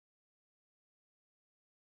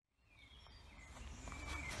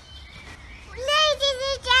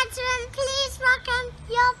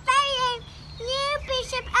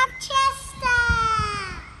Chester!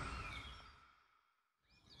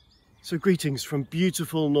 So greetings from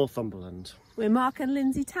beautiful Northumberland. We're Mark and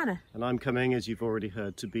Lindsay Tanner. And I'm coming, as you've already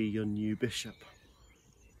heard, to be your new bishop.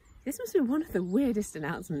 This must be one of the weirdest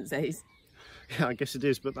announcements, Ace. Yeah, I guess it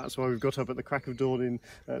is, but that's why we've got up at the crack of dawn in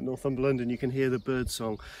Northumberland and you can hear the bird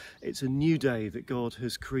song. It's a new day that God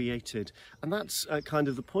has created, and that's kind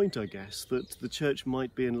of the point, I guess, that the church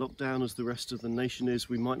might be in lockdown as the rest of the nation is.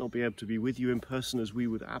 We might not be able to be with you in person as we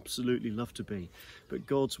would absolutely love to be, but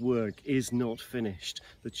God's work is not finished.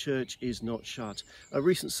 The church is not shut. A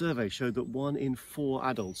recent survey showed that 1 in 4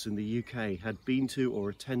 adults in the UK had been to or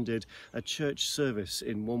attended a church service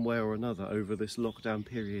in one way or another over this lockdown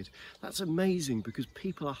period. That's amazing, because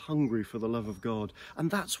people are hungry for the love of God,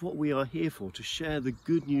 and that's what we are here for, to share the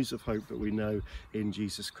good news of hope that we know in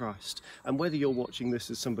Jesus Christ. And whether you're watching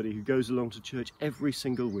this as somebody who goes along to church every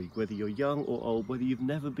single week, whether you're young or old, whether you've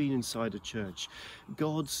never been inside a church,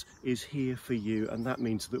 God's is here for you, and that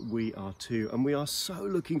means that we are too. And we are so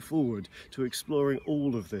looking forward to exploring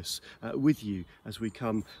all of this with you as we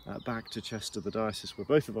come back to Chester, the diocese where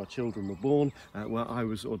both of our children were born, where I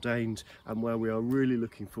was ordained, and where we are really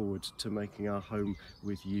looking forward to making our home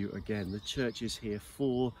with you again. The church is here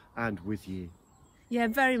for and with you. Yeah,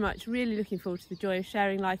 very much. Really looking forward to the joy of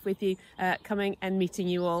sharing life with you, coming and meeting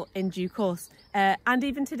you all in due course, and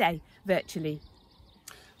even today, virtually.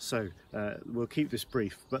 So we'll keep this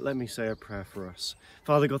brief, but let me say a prayer for us.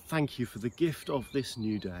 Father God, thank you for the gift of this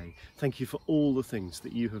new day. Thank you for all the things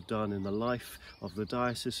that you have done in the life of the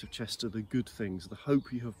Diocese of Chester, the good things, the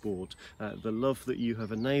hope you have brought, the love that you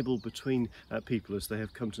have enabled between people as they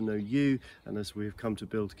have come to know you and as we have come to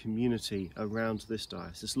build community around this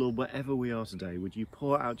diocese. Lord, wherever we are today, would you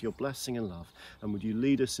pour out your blessing and love, and would you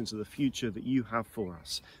lead us into the future that you have for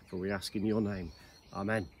us? For we ask in your name.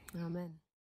 Amen. Amen.